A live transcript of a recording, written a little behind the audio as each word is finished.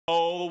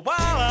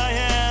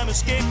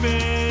escaping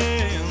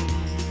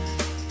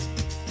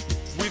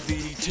with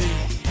ET.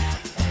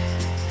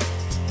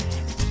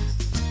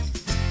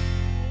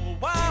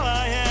 While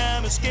I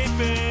am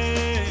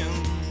escaping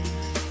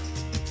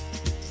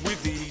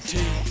with ET.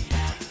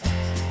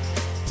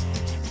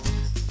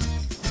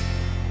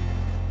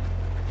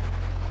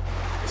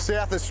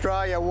 South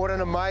Australia, what an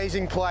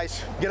amazing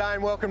place. G'day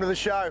and welcome to the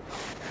show.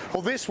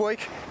 Well, this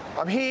week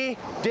I'm here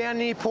down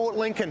near Port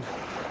Lincoln,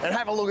 and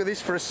have a look at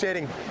this for a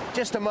setting.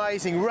 Just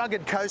amazing,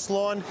 rugged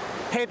coastline,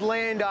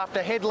 headland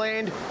after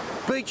headland,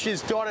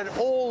 beaches dotted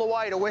all the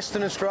way to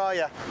Western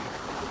Australia.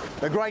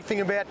 The great thing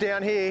about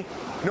down here,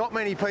 not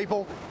many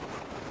people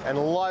and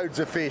loads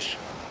of fish.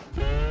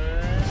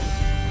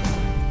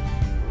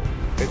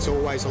 It's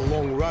always a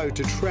long road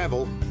to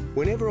travel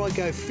whenever I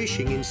go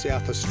fishing in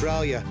South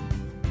Australia.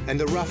 And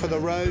the rougher the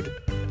road,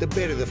 the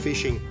better the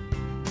fishing.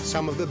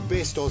 Some of the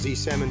best Aussie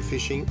salmon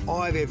fishing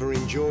I've ever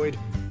enjoyed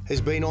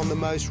has been on the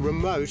most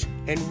remote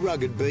and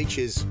rugged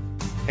beaches.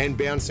 And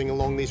bouncing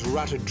along this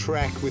rutted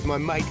track with my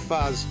mate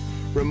Fuzz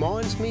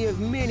reminds me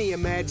of many a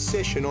mad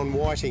session on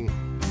whiting.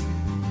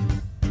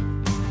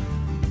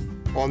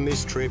 On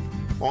this trip,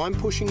 I'm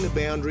pushing the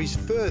boundaries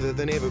further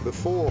than ever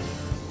before,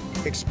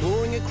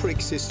 exploring a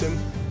creek system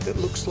that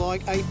looks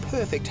like a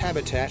perfect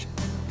habitat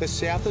for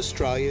South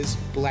Australia's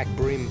black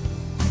bream.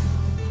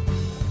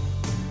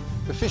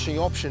 The fishing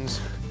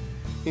options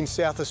in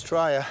South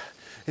Australia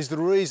is the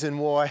reason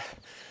why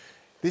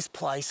this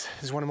place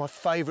is one of my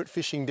favourite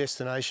fishing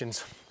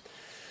destinations.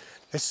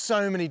 There's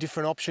so many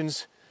different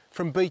options,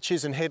 from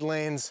beaches and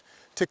headlands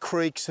to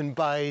creeks and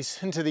bays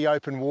into the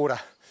open water.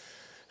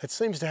 It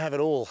seems to have it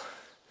all.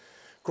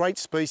 Great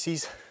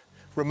species,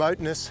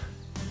 remoteness,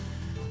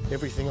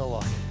 everything I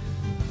like.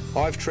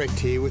 I've trekked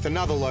here with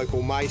another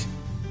local mate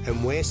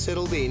and we're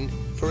settled in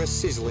for a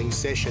sizzling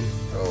session.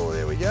 Oh,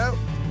 there we go.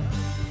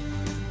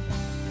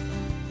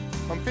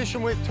 I'm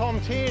fishing with Tom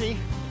Tierney.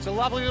 It's a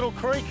lovely little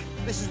creek.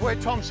 This is where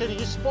Tom said he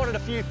just spotted a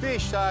few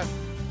fish, so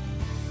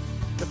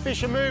the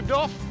fisher moved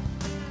off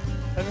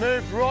and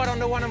moved right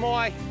onto one of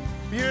my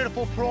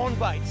beautiful prawn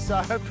baits,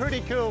 so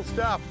pretty cool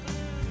stuff.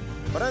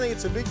 I don't think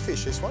it's a big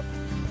fish, this one.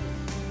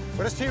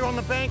 We're just here on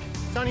the bank.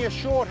 It's only a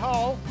short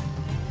hole,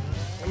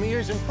 and we're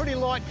using pretty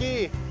light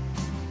gear.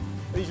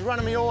 He's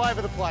running me all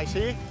over the place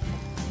here.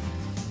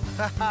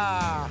 Ha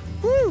ha!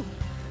 Woo!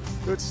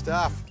 Good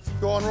stuff. It's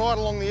gone right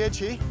along the edge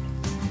here.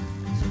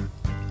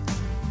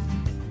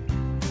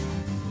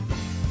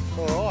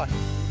 All right.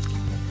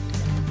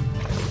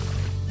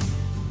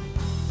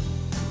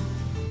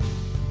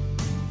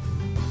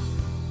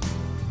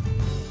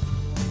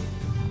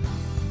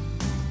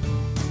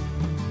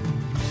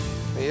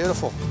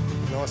 Beautiful.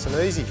 Nice and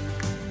easy.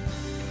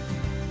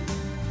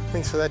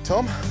 Thanks for that,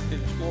 Tom. Bit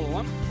smaller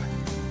one.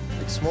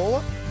 Bit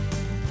smaller.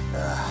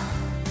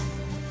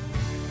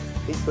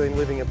 He's been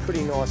living a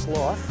pretty nice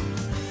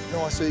life.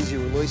 Nice, easy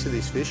release of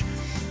this fish.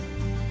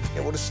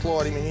 Yeah, we'll just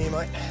slide him in here,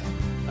 mate.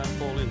 Don't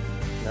fall in.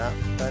 No,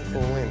 don't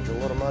fall in. There's a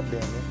lot of mud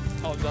down there.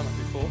 Oh, I've done it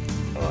before.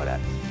 Righto.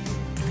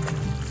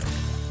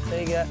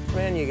 There you go.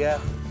 Round you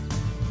go.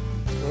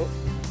 Oh.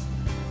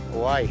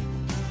 Away.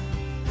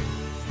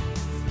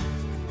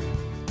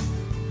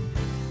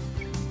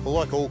 Well,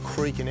 like all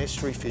creek and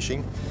estuary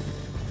fishing,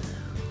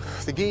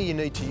 the gear you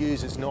need to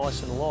use is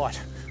nice and light.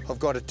 I've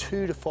got a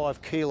 2 to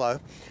 5 kilo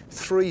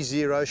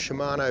 3.0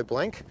 Shimano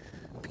blank.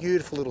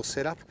 Beautiful little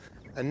setup.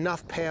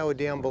 Enough power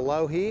down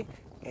below here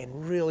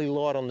and really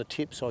light on the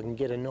tip so I can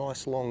get a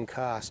nice long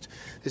cast.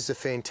 This is a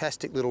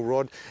fantastic little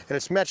rod, and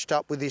it's matched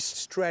up with this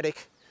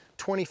Stratic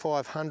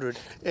 2500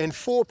 and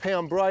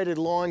 4-pound braided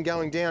line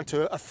going down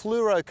to a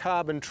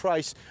fluorocarbon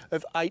trace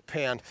of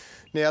 8-pound.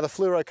 Now the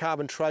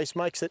fluorocarbon trace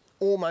makes it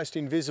almost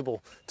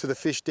invisible to the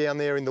fish down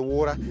there in the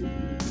water.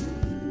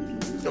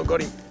 I've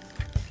got him.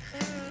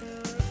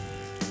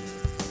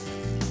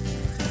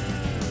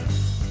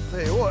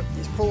 Tell you what,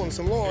 he's pulling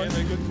some line. Yeah,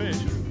 they're good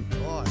fish.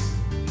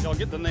 Nice. I'll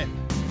get the net.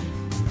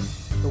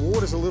 The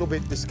water's a little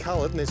bit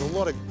discoloured and there's a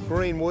lot of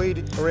green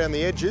weed around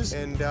the edges,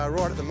 and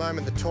right at the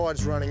moment the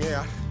tide's running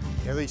out.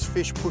 Now these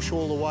fish push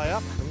all the way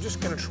up. I'm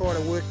just going to try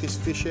to work this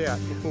fish out.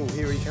 Oh,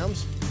 here he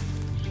comes.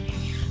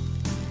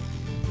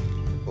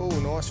 Oh,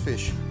 nice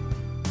fish.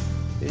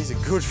 He's a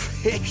good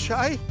fish,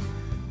 eh?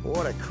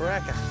 What a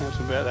cracker. That's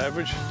about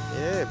average.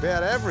 Yeah,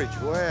 about average.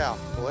 Wow.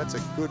 Well, that's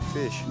a good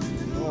fish.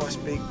 Nice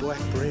big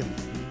black brim.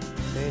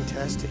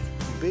 Fantastic.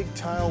 Big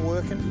tail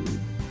working.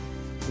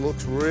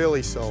 Looks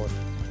really solid.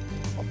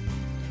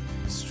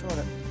 Just trying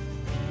to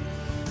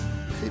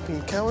keep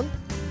him coming.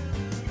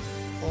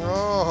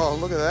 Oh,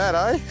 look at that,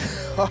 eh?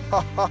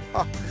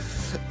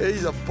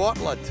 He's a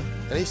bottler.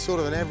 And he's sort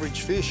of an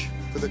average fish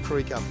for the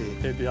creek up here.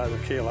 He'd be over a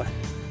kilo.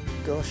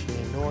 Gosh,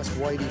 yeah, nice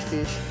weighty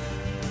fish.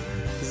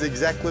 This is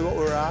exactly what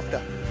we're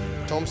after.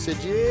 Tom said,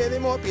 yeah,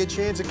 there might be a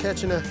chance of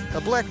catching a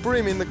black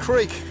brim in the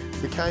creek.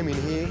 We came in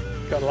here.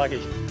 Got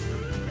lucky.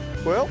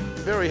 Well,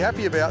 very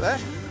happy about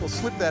that. We'll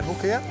slip that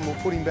hook out and we'll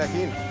put him back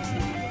in.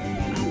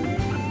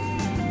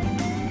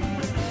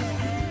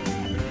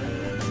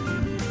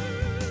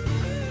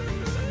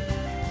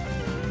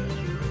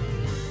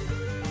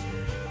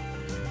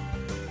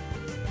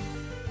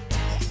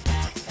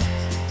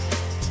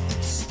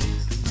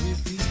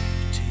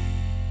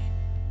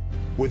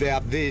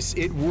 Without this,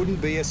 it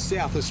wouldn't be a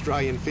South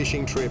Australian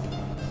fishing trip.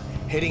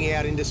 Heading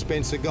out into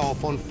Spencer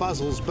Gulf on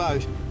Fuzzle's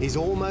boat is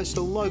almost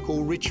a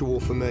local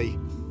ritual for me.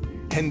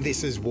 And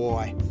this is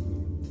why.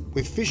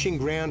 With fishing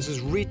grounds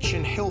as rich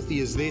and healthy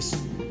as this,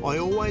 I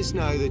always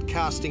know that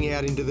casting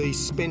out into these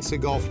Spencer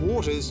Gulf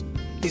waters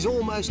is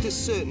almost a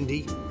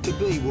certainty to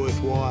be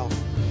worthwhile.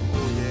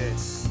 Oh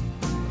yes.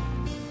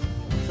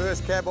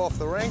 First cab off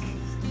the rank.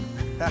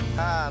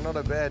 Not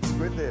a bad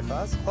squid there,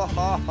 Fuzz.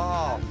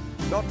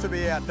 Not to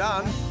be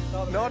outdone.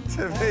 Not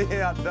to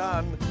be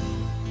outdone.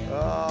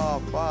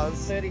 Oh,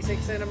 Fuzz.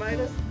 36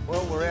 centimetres.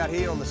 Well, we're out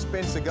here on the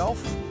Spencer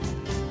Gulf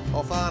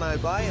off Arno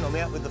Bay, and I'm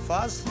out with the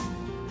Fuzz,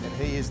 and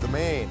he is the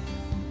man.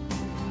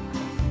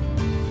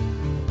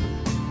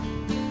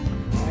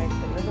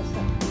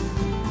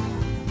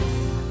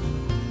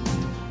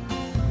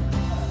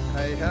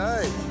 Hey,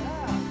 hey.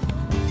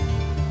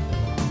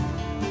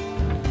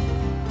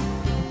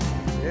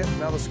 Yep,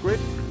 another squid.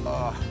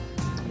 Oh,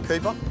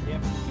 keeper?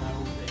 Yep,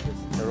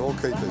 They're all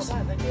keepers.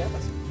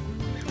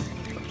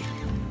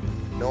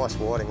 Nice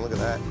whiting, look at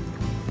that.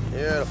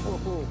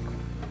 Beautiful.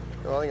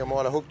 I think I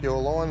might have hooked your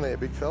line there,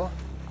 big fella.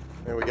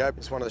 There we go,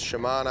 it's one of the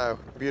Shimano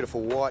beautiful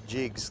white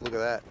jigs, look at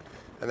that.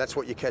 And that's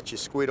what you catch your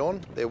squid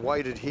on. They're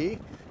weighted here,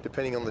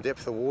 depending on the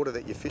depth of water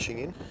that you're fishing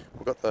in.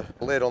 We've got the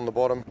lead on the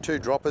bottom, 2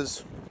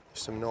 droppers,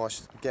 some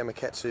nice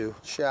Gamakatsu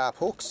sharp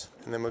hooks,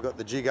 and then we've got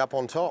the jig up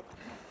on top.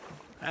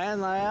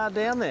 And they are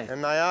down there.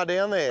 And they are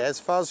down there, as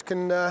Fuzz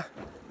can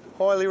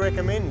highly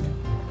recommend.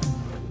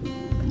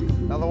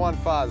 Another one,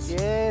 Fuzz.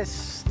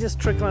 Yes, just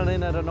trickling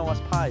in at a nice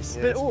pace.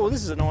 Yes. But, oh,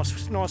 this is a nice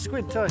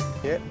squid too.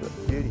 Yep,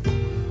 beauty.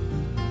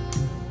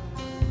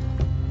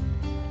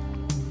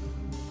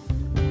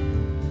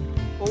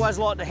 Always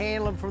like to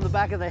handle them from the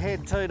back of the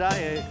head too, don't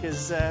you?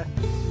 Because if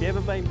you ever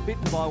been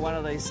bitten by one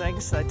of these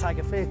things, they take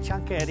a fair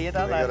chunk out of you,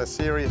 don't they? They've got a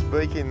serious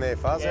beak in there,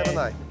 Fuzz, Yeah. haven't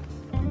they?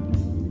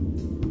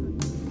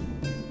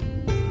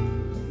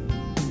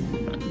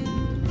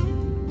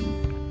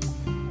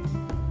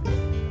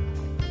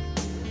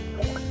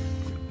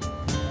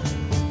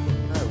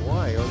 No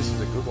way, oh, this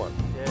is a good one.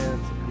 Yeah,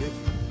 it's a beauty.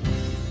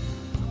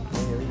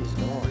 Yeah, he is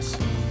nice.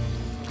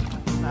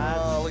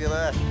 Oh, look at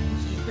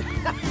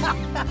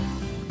that.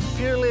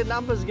 Purely a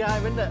numbers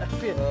game, isn't it?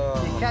 If you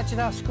catch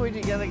enough squid,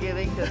 you're going to get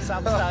inked at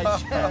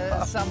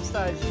some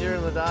stage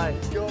during the day.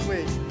 He's got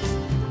me.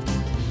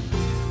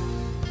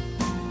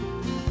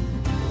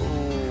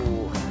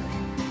 Ooh.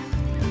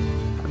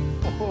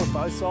 Oh,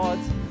 both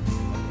sides.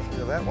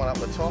 Look at that one up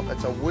the top.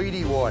 It's a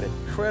weedy white.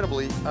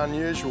 Incredibly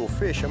unusual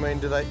fish. I mean,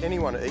 do they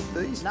anyone eat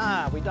these?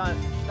 Nah, we don't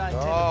tend to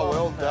Oh, buy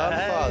well them. done,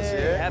 Fuzz,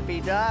 yeah. Happy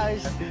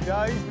days. Happy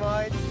days,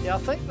 mate. Yeah, I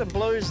think the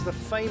blue's the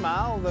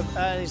female,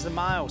 is the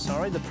male,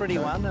 sorry, the pretty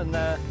one, and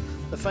the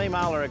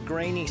female are a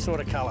greeny sort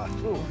of colour.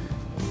 Ooh.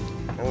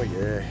 Oh,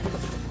 yeah.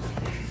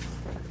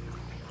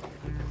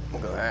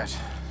 Look at that.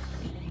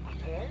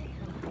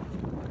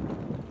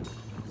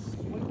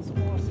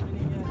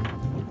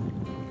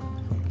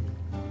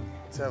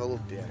 Let's have a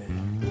look down here.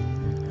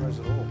 Where's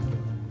it all?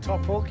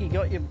 Top hook, he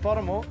got your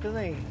bottom hook,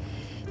 didn't he?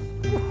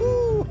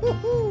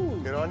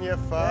 Good on you,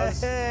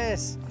 Fuzz.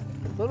 Yes.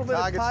 A little bit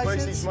Target of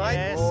patience. species, mate.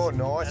 Yes. Oh,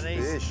 nice And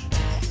he's- fish.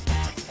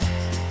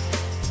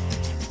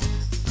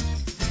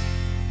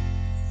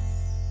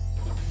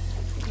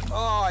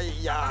 Oh,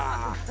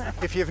 yeah.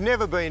 If you've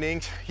never been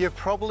inked, you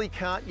probably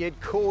can't yet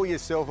call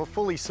yourself a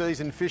fully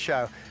seasoned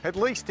fisho, at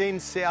least in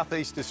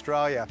southeast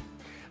Australia.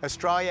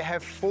 Australia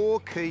have 4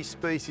 key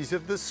species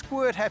of the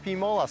squirt-happy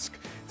mollusk.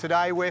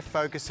 Today we're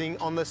focusing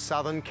on the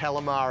southern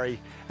calamari,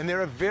 and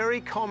they're a very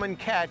common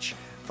catch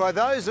for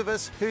those of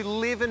us who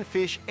live and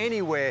fish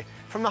anywhere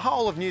from the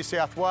whole of New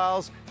South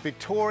Wales,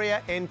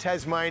 Victoria and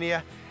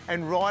Tasmania,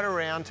 and right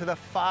around to the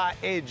far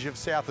edge of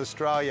South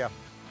Australia.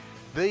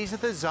 These are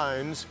the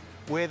zones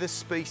where the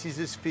species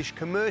is fished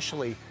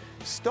commercially.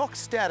 Stock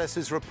status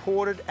is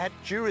reported at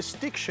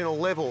jurisdictional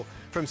level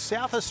from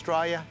South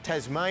Australia,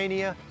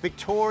 Tasmania,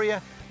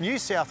 Victoria, New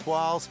South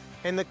Wales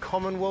and the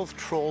Commonwealth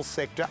Trawl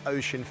Sector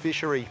ocean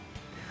fishery.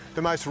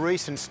 The most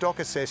recent stock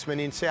assessment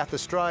in South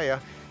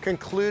Australia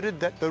concluded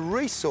that the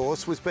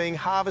resource was being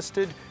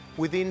harvested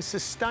within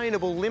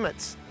sustainable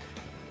limits.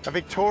 A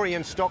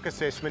Victorian stock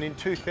assessment in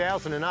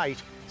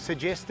 2008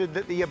 suggested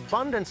that the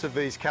abundance of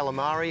these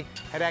calamari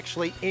had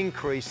actually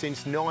increased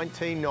since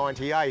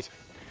 1998.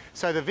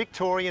 So the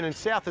Victorian and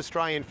South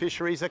Australian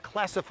fisheries are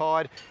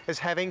classified as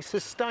having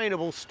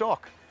sustainable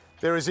stock.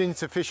 There is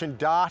insufficient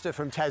data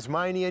from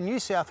Tasmania, New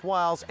South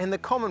Wales and the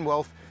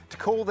Commonwealth to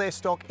call their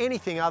stock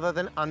anything other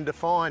than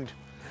undefined.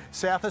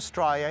 South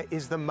Australia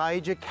is the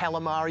major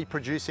calamari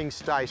producing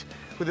state,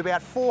 with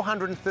about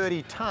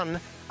 430 tonne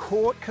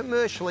caught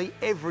commercially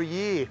every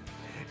year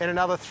and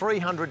another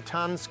 300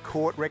 tonnes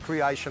caught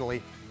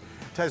recreationally.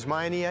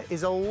 Tasmania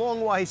is a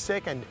long way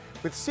second,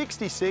 with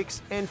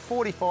 66 and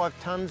 45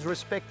 tonnes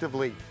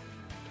respectively.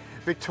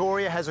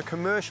 Victoria has a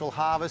commercial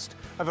harvest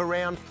of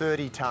around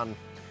 30 tonne,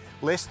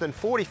 less than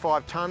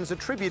 45 tonnes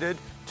attributed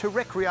to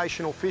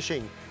recreational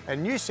fishing,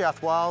 and New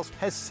South Wales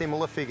has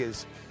similar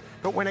figures.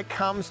 But when it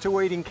comes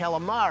to eating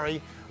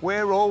calamari,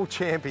 We're all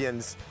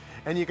champions,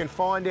 and you can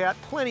find out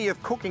plenty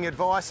of cooking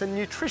advice and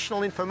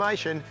nutritional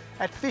information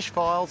at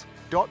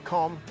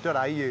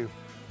fishfiles.com.au.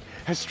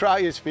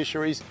 Australia's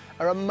fisheries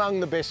are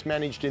among the best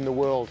managed in the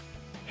world.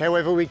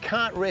 However, we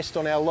can't rest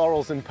on our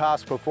laurels and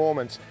past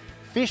performance.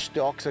 Fish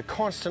stocks are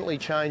constantly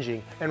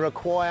changing and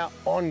require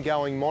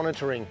ongoing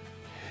monitoring.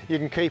 You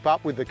can keep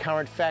up with the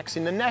current facts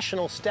in the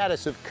National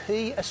Status of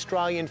Key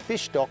Australian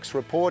Fish Stocks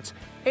reports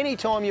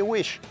anytime you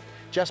wish,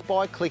 just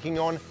by clicking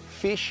on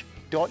fish.gov.au.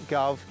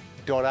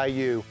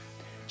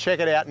 Check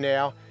it out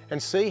now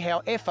and see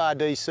how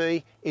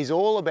FRDC is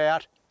all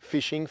about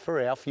fishing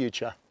for our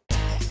future.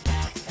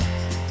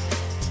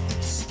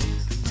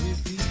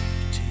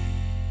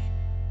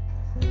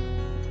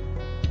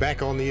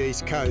 Back on the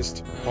east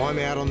coast, I'm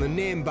out on the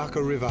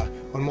Nambucca River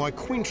on my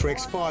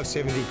Quintrex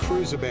 570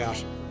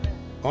 cruiseabout.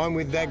 I'm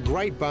with that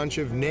great bunch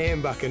of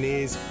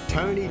Nambuccaneers,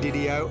 Tony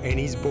Didio and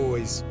his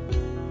boys.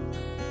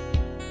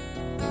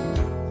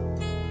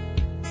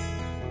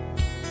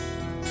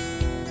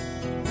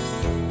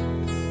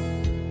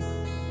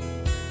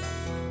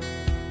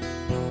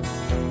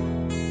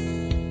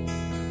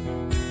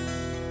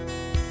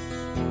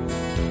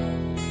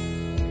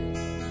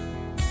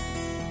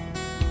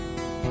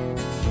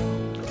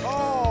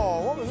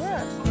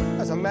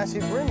 A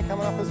massive bream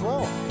coming up as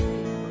well.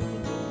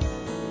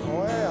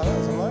 Wow, that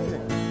was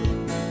amazing.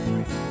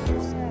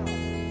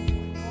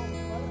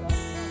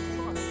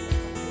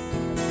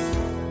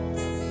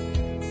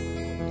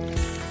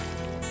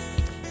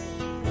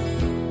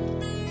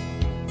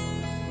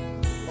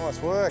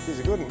 Nice work, he's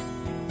a good one.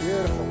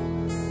 Beautiful.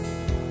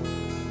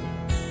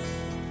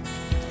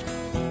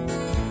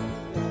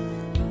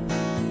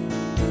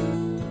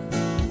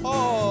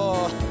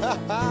 Oh,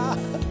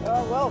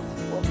 Oh well,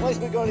 at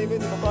least we got him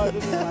into the boat,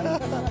 didn't we,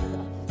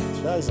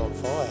 mate? Joe's on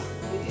fire.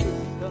 He is. He's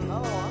got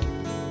another one.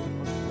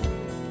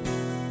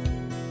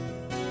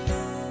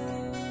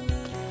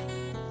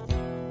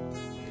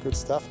 Good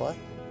stuff, mate.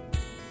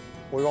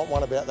 We want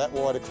one about that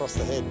wide across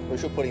the head. We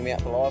should put him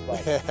out for live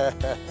bait.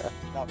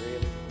 Not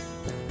really.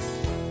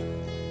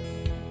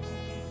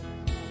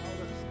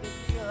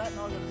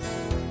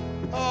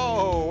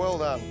 Oh, well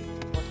done.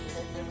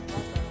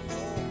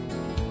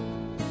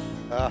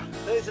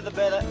 These are the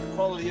better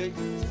quality.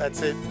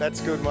 That's it. That's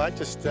good, mate.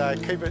 Just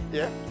keep it,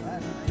 yeah.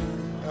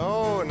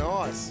 Oh,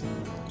 nice.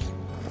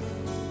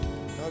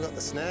 I got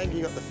the snag,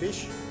 you got the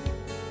fish.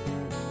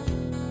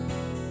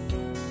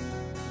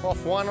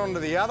 Off one onto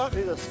the other.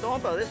 He's a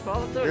stomper, this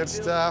fella too. Good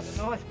stuff.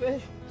 Nice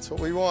fish. That's what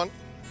we want.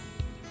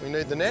 We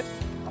need the net.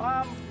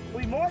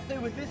 We might do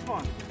with this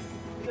one.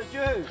 The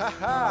Jew. Ha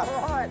ha.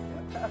 All right.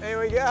 There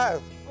we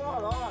go.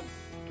 Right on.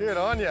 Good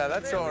on you.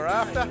 That's what we're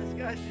after. This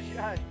goes to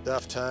show.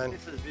 Duff tone.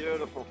 This is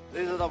beautiful.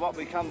 These are what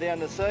we come down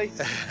to see.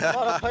 A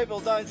lot of people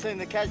don't seem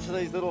to catch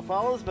these little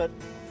fellas, but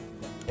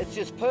it's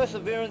just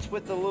perseverance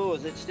with the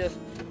lures. It's just,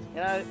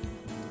 you know,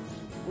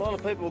 a lot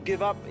of people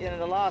give up in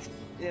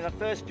the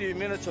first few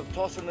minutes of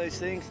tossing these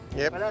things.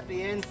 Yep. But at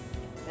the end,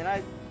 you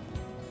know,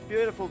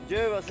 beautiful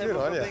Jew. I think Good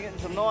on we're ya. getting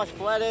some nice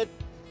flathead.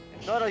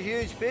 Not a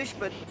huge fish,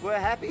 but we're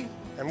happy.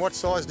 And what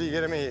size do you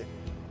get them here?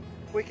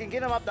 We can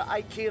get them up to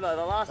 8 kilo.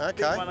 The last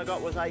big one I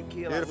got was 8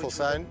 kilo. Beautiful,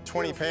 so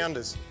 20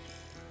 pounders.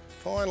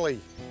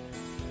 Finally.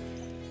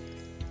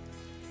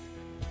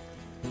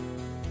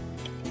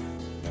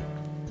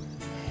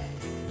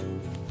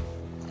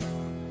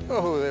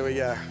 Oh, there we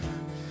go.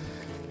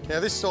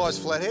 Now this size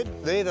flathead,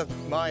 they're the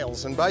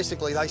males, and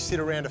basically they sit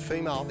around a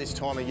female at this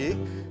time of year.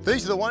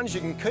 These are the ones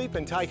you can keep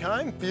and take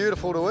home,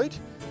 beautiful to eat,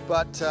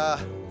 but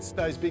it's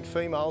those big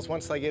females,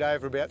 once they get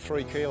over about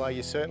 3 kilo,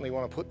 you certainly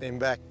want to put them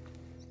back.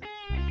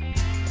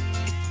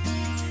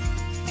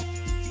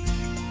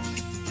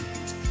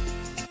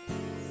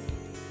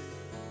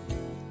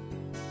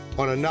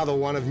 On another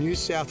one of New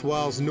South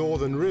Wales'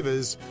 northern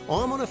rivers,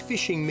 I'm on a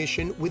fishing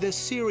mission with a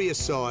serious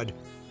side.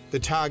 The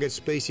target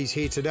species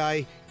here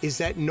today is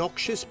that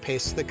noxious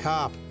pest, the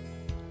carp.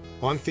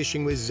 I'm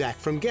fishing with Zach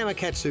from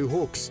Gamakatsu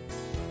Hooks,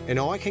 and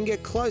I can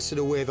get closer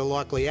to where the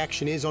likely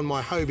action is on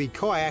my Hobie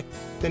kayak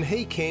than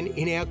he can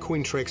in our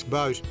Quintrex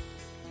boat.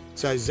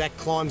 So Zach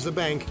climbs the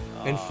bank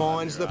and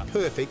finds the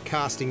perfect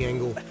casting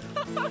angle.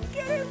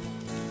 Get him!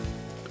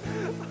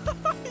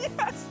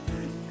 Yes!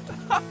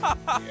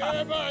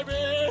 Yeah,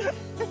 baby!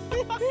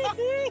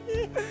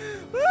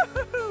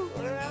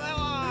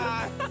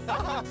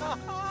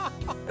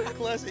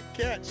 Classic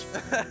catch.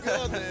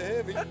 God,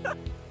 they're heavy.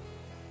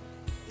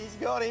 He's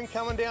got him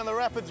coming down the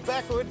rapids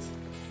backwards.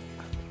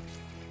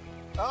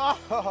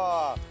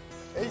 Oh,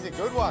 he's a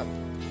good one.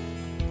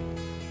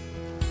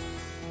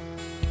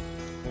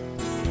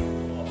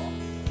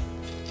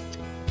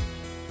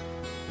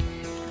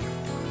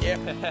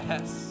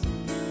 Yes!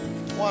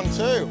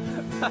 1-2.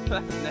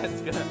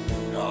 That's good.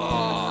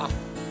 Oh.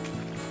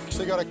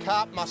 Actually got a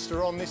carp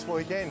muster on this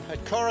weekend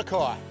at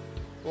Corikai.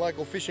 The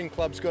local fishing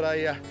club's got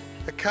a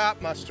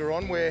carp muster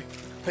on where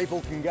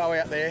people can go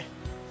out there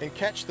and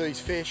catch these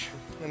fish,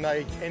 and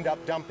they end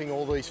up dumping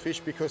all these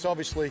fish because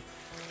obviously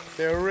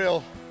they're a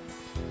real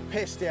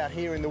pest out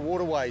here in the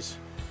waterways.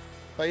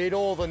 They eat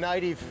all the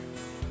native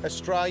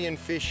Australian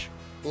fish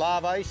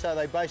larvae, so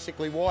they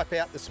basically wipe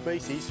out the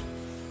species.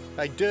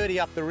 They dirty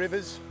up the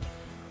rivers.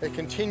 They're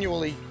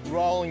continually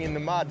rolling in the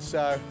mud,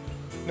 so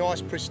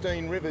nice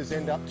pristine rivers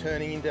end up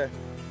turning into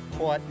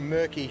quite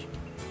murky,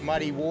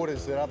 muddy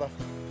waters that other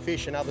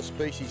fish and other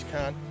species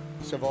can't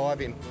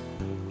survive in.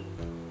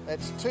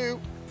 That's two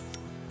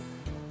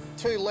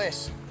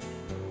less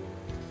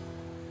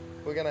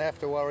we're going to have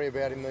to worry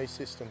about in these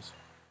systems.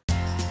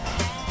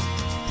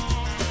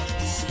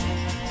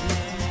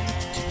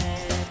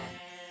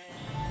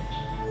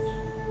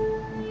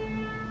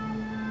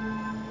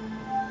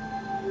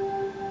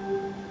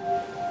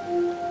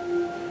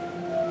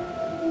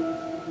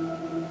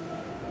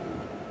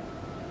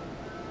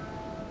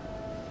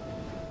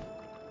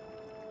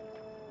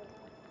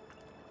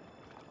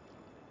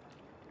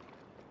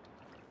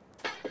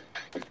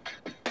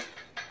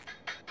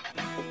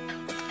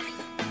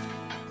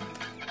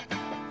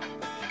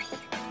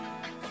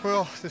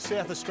 Well, the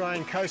South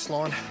Australian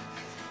coastline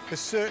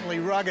is certainly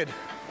rugged,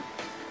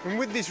 and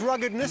with this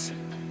ruggedness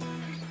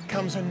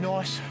comes a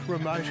nice,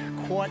 remote,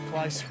 quiet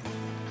place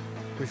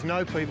with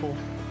no people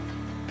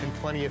and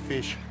plenty of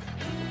fish.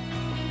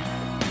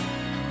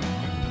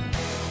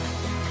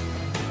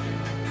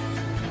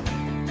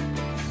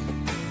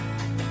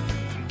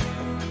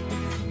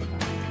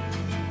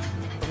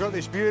 I've got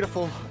this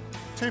beautiful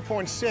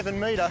 2.7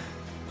 metre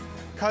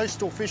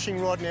coastal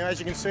fishing rod now. As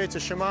you can see, it's a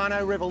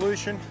Shimano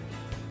Revolution.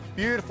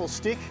 Beautiful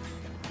stick,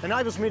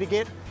 enables me to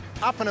get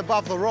up and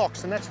above the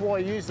rocks, and that's why I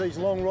use these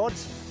long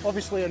rods.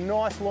 Obviously a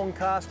nice long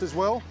cast as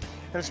well,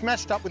 and it's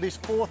matched up with this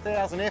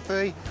 4000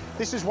 FE.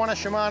 This is one of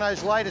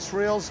Shimano's latest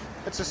reels.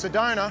 It's a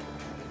Sedona,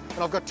 and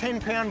I've got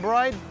 10-pound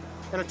braid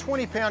and a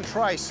 20-pound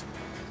trace.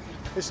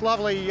 This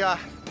lovely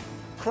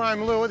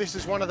chrome lure, this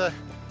is one of the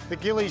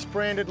Gillies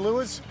branded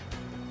lures,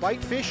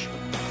 bait fish.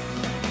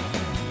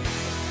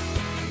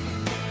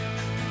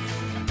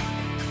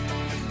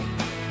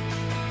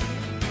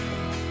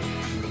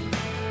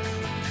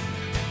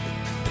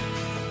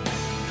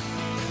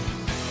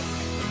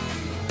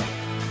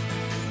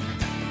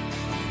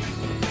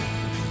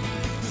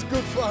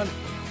 Good fun.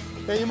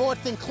 Now you might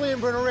think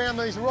clambering around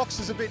these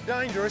rocks is a bit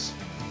dangerous,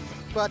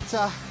 but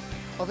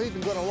I've even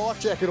got a life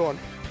jacket on.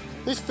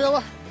 This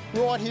fella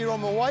right here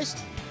on my waist,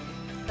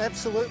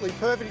 absolutely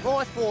perfect. If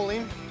I fall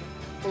in,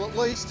 well, at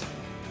least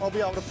I'll be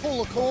able to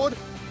pull the cord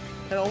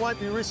and I won't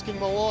be risking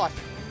my life.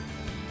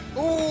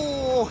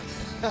 Ooh!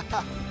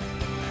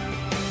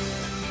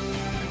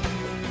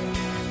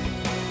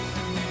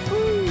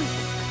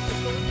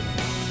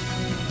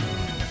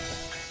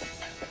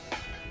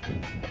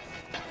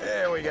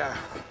 There we go.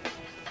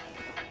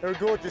 They're a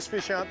gorgeous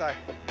fish, aren't they?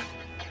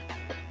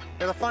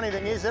 Now the funny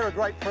thing is, they're a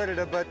great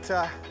predator, but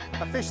a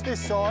fish this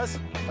size,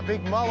 a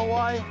big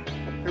mulloway,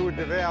 who would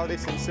devour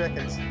this in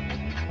seconds.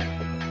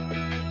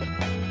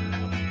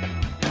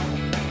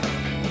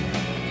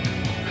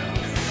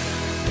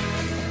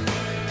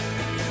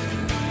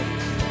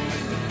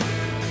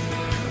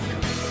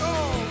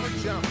 Oh,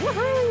 good jump.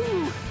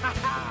 Woohoo!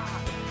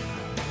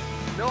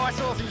 Nice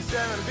Aussie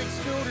salmon. A big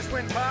school just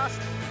went past.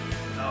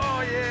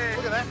 Oh yeah,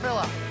 look at that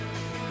fella.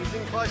 He's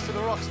in close to the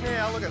rocks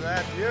now. Look at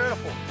that,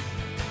 beautiful.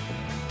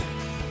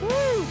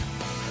 Woo!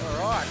 All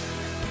right.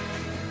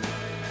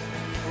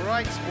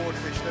 Great sport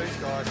fish, these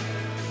guys.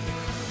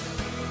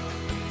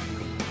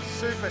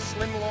 Super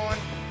slim line,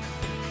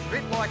 a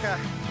bit like a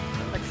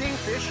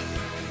kingfish.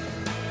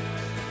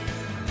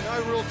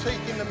 No real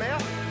teeth in the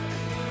mouth.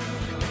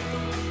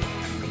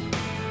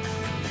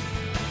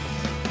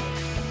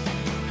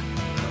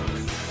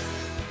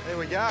 There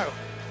we go.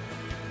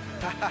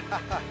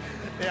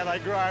 Now they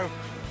grow,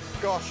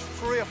 gosh,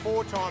 3 or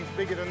 4 times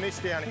bigger than this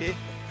down here.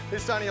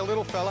 This is only a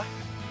little fella.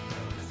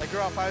 They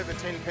grow up over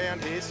 10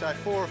 pound here, so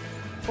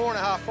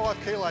 4.5,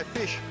 5 kilo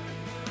fish,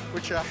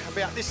 which are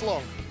about this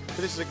long.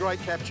 So this is a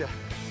great capture.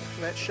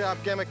 And that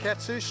sharp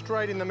gamakatsu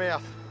straight in the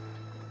mouth.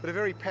 But a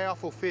very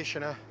powerful fish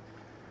and a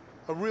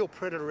real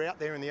predator out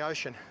there in the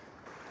ocean.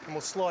 And we'll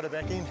slide it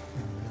back in.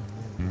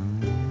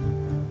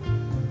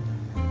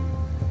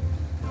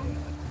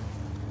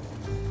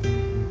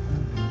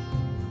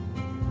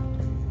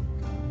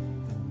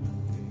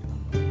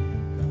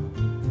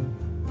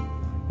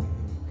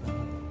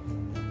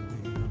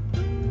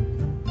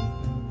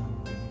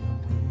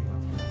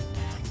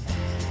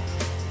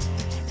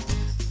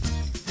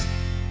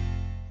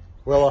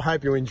 Well, I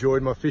hope you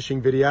enjoyed my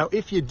fishing video.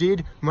 If you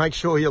did, make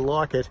sure you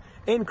like it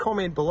and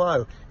comment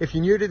below. If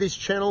you're new to this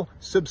channel,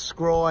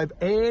 subscribe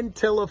and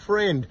tell a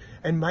friend.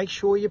 And make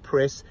sure you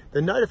press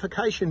the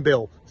notification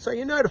bell so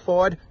you're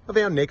notified of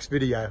our next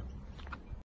video.